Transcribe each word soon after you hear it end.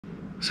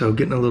So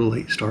getting a little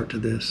late start to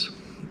this.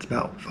 It's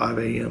about 5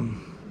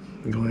 a.m.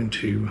 I'm going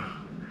to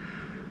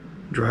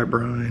dry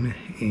brine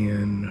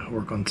and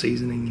work on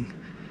seasoning,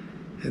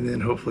 and then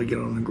hopefully get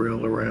on the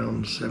grill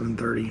around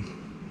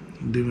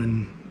 7:30.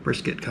 Doing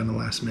brisket kind of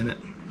last minute.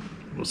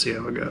 We'll see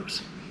how it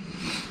goes.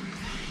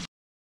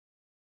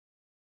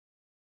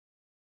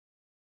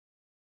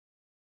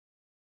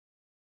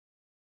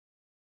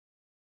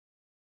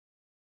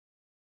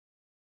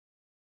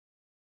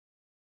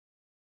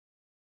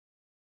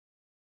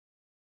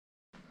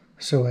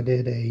 So I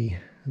did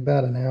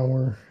about an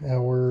hour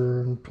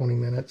and 20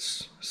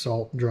 minutes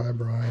salt dry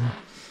brine.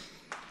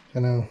 I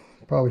know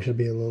probably should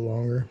be a little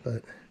longer,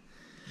 but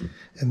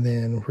and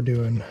then we're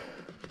doing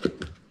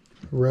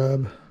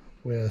rub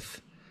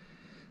with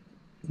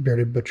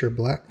Bearded Butcher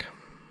Black.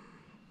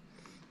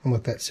 I'll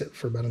let that sit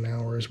for about an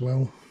hour as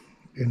well,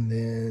 and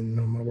then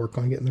I'm gonna work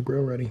on getting the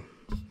grill ready.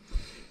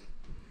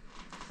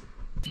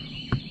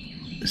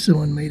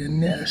 Someone made a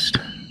nest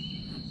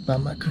by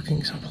my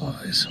cooking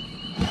supplies.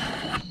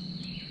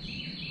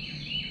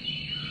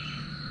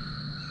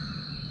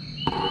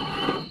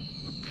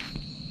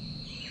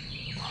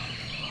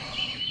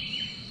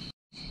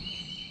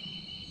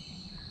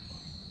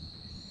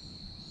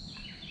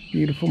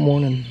 Beautiful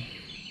morning,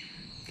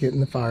 getting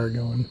the fire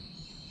going.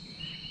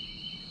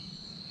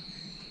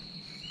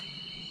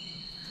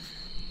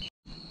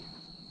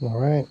 All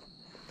right,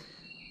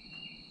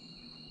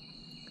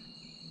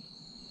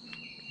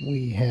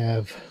 we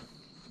have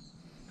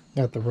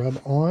got the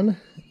rub on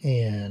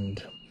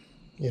and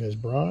it is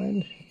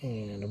brined,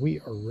 and we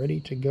are ready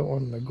to go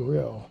on the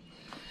grill.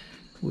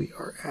 We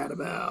are at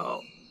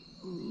about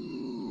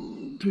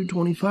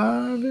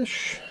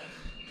 225-ish.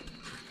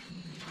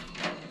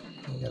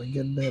 We got a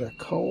good bit of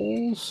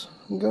coals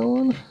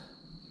going.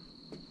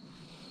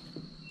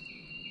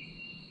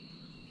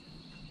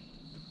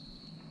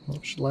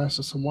 It should last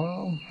us a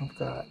while. I've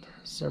got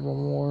several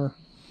more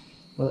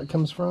where that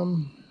comes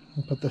from.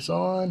 I'll put this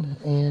on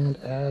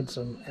and add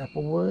some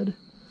apple wood,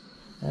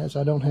 as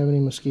I don't have any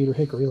mesquite or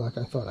hickory like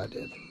I thought I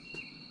did.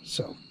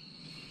 So,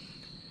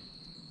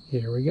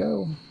 here we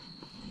go.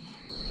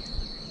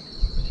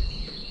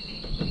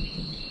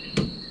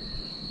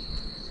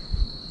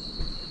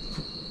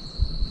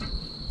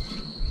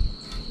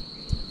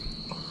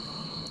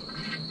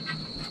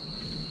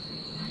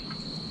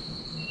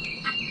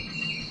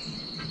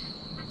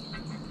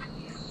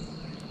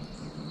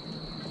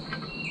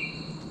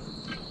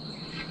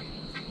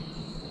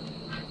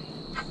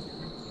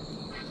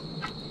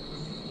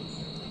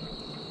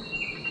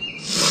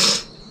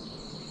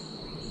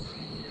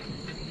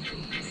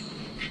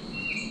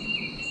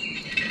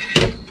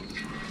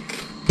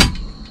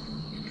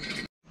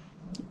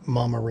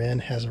 Mama Wren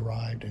has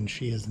arrived and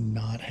she is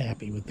not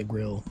happy with the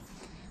grill.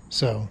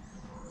 So,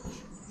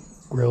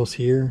 grill's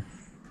here,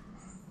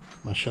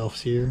 my shelf's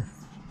here,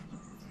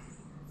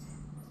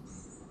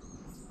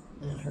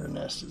 and her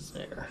nest is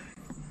there.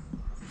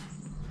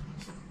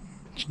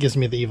 She gives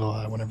me the evil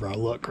eye whenever I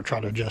look or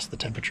try to adjust the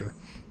temperature.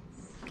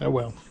 Oh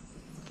well.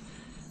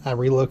 I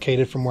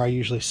relocated from where I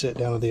usually sit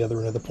down at the other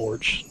end of the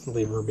porch.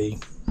 Leave her be.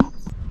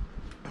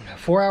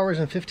 4 hours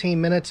and 15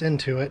 minutes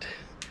into it.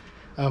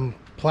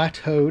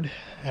 Plateaued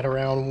at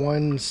around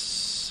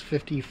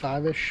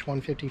 155-ish,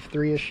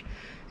 153-ish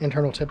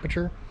internal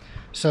temperature.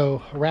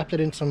 So wrapped it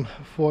in some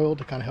foil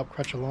to kind of help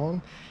crutch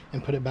along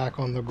and put it back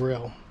on the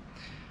grill.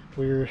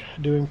 We're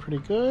doing pretty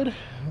good.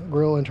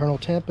 Grill internal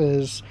temp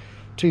is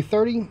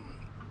 230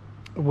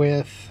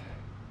 with,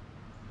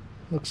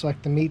 looks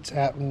like the meat's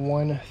at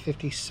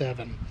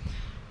 157.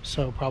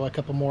 So probably a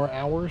couple more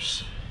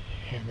hours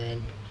and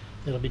then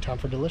it'll be time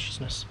for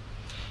deliciousness.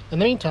 In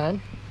the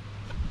meantime,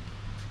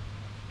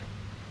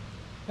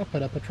 I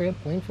put up a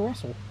trampoline for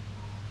Russell.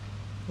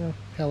 Well,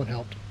 Helen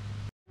helped.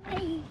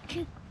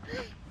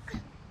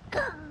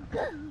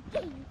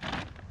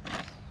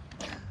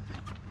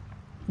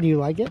 Do you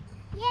like it?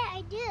 Yeah,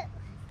 I do.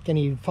 Can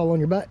you fall on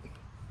your butt?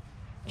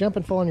 Jump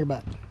and fall on your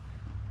butt.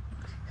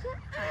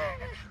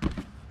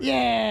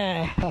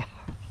 Yeah!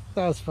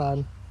 That was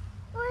fun.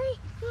 You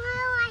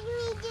want me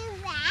to do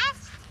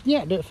fast?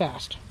 Yeah, do it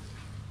fast.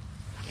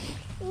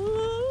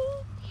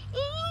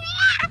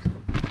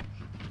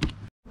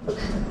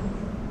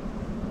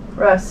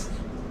 Russ,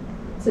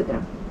 sit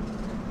down.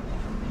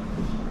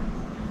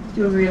 Do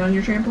you want to get on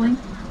your trampoline?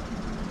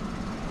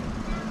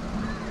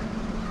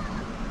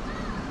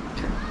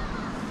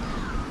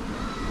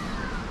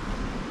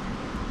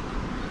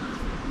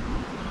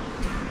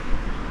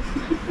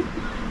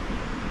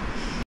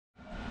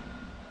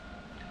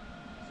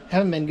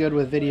 Haven't been good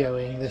with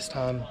videoing this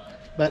time,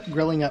 but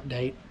grilling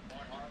update.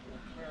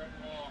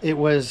 It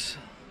was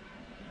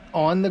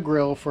on the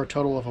grill for a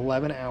total of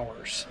 11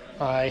 hours.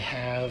 I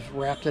have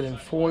wrapped it in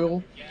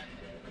foil,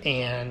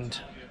 and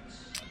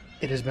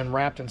it has been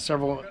wrapped in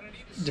several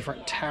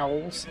different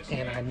towels,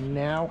 and I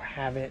now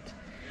have it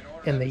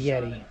in the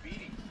Yeti.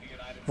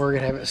 We're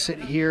going to have it sit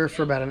here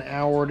for about an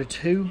hour to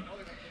two,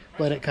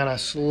 let it kind of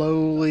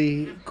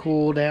slowly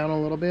cool down a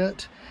little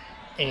bit,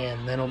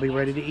 and then it'll be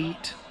ready to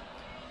eat.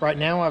 Right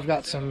now I've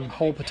got some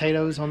whole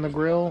potatoes on the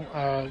grill.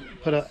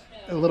 Put a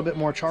little bit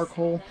more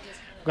charcoal.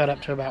 Got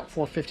up to about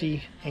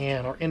 450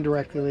 and are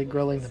indirectly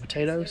grilling the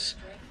potatoes.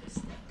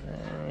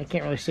 I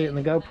can't really see it in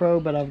the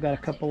GoPro, but I've got a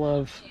couple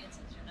of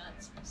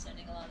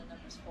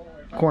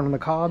corn on the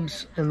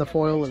cobs in the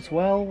foil as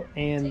well,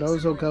 and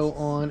those will go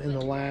on in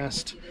the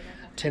last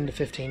 10 to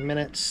 15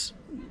 minutes,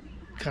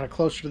 kind of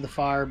closer to the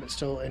fire but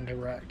still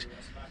indirect.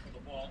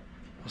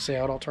 We'll see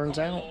how it all turns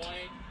out.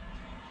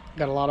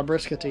 Got a lot of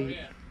brisket to eat.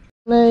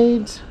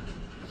 Nades.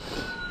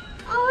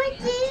 Oh, I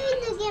do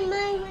look at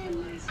my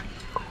lemons.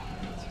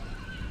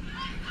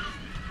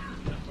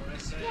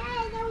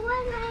 Yeah, the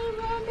one I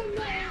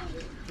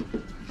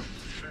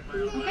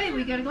lemonade. Okay,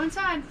 we gotta go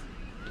inside.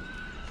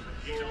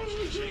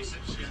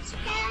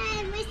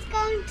 Dad, let's go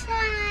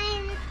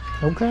inside.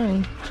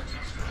 Okay.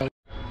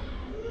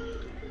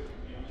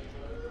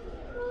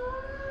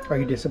 Are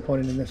you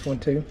disappointed in this one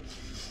too?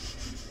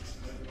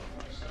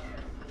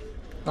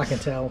 I can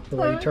tell the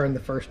way you turned the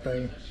first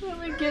page. Let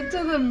me get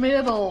to the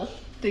middle,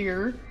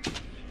 dear.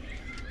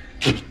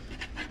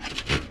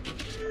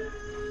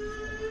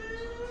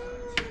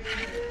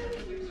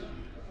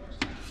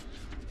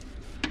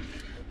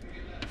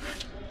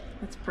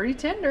 It's pretty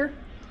tender.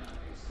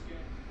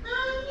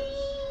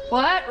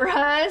 What,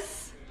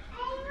 Russ?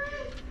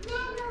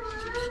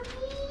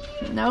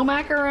 No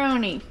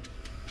macaroni.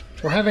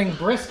 We're having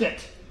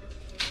brisket.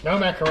 No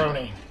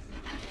macaroni.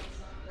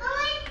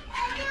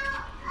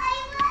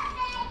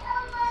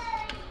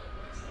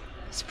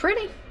 It's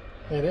pretty.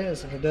 It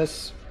is, and it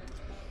does.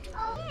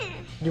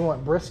 You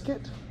want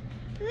brisket?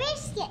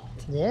 Brisket.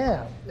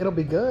 Yeah, it'll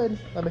be good.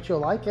 I bet you'll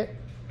like it.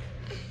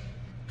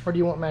 Or do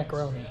you want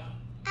macaroni?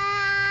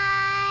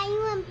 You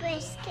want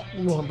brisket.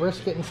 You want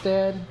brisket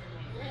instead?